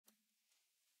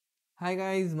Hi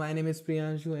guys, my name is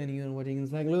Priyanshu and you are watching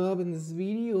Encyclopedia Hub. In this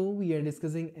video, we are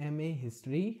discussing MA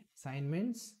History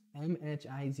assignments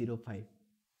MHI05.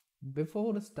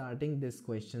 Before starting this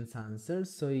question's answer,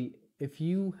 so if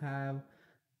you have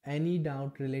any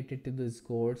doubt related to this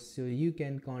course, so you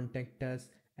can contact us,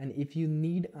 and if you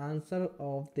need answer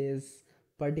of this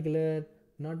particular,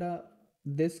 not a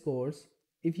this course,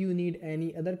 if you need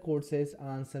any other courses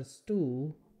answers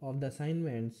too of the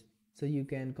assignments, so you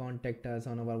can contact us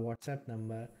on our WhatsApp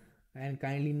number, and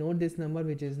kindly note this number,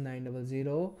 which is 900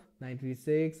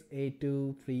 936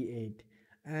 8238,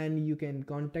 and you can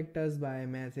contact us by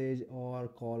message or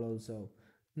call also.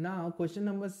 Now question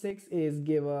number 6 is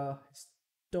give a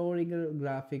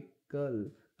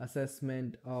historiographical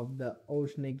assessment of the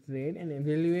oceanic trade and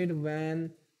evaluate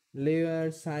Van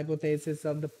Leeuwen's hypothesis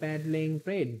of the paddling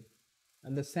trade.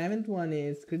 And the seventh one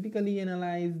is critically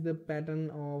analyze the pattern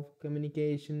of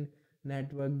communication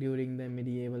network during the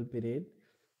medieval period.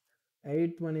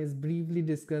 Eighth one is briefly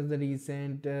discuss the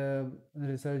recent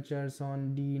researchers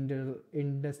on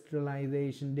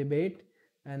deindustrialization debate.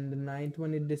 And the ninth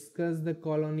one is discuss the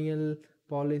colonial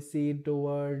policy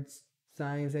towards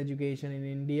science education in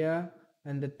India.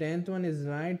 And the 10th one is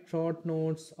write short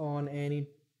notes on any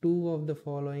two of the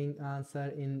following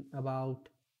answer in about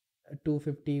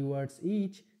 250 words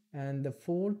each. And the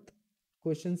fourth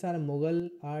questions are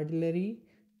Mughal artillery,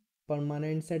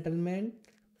 permanent settlement,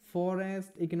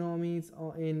 forest economies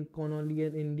in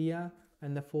colonial India,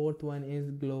 and the fourth one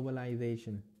is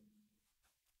globalization.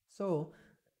 So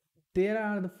there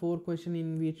are the four questions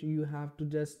in which you have to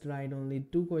just write only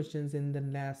two questions in the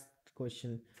last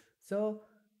question. So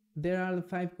there are the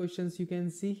five questions you can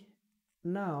see.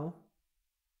 Now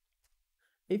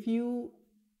if you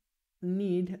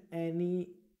need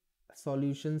any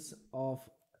solutions of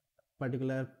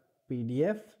particular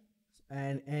PDF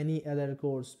and any other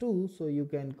course too, so you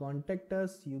can contact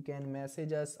us, you can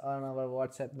message us on our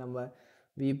WhatsApp number.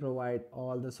 We provide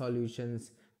all the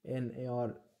solutions in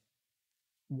your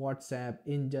WhatsApp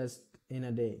in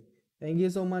a day. Thank you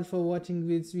so much for watching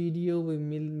this video. We will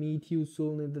meet you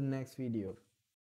soon in the next video.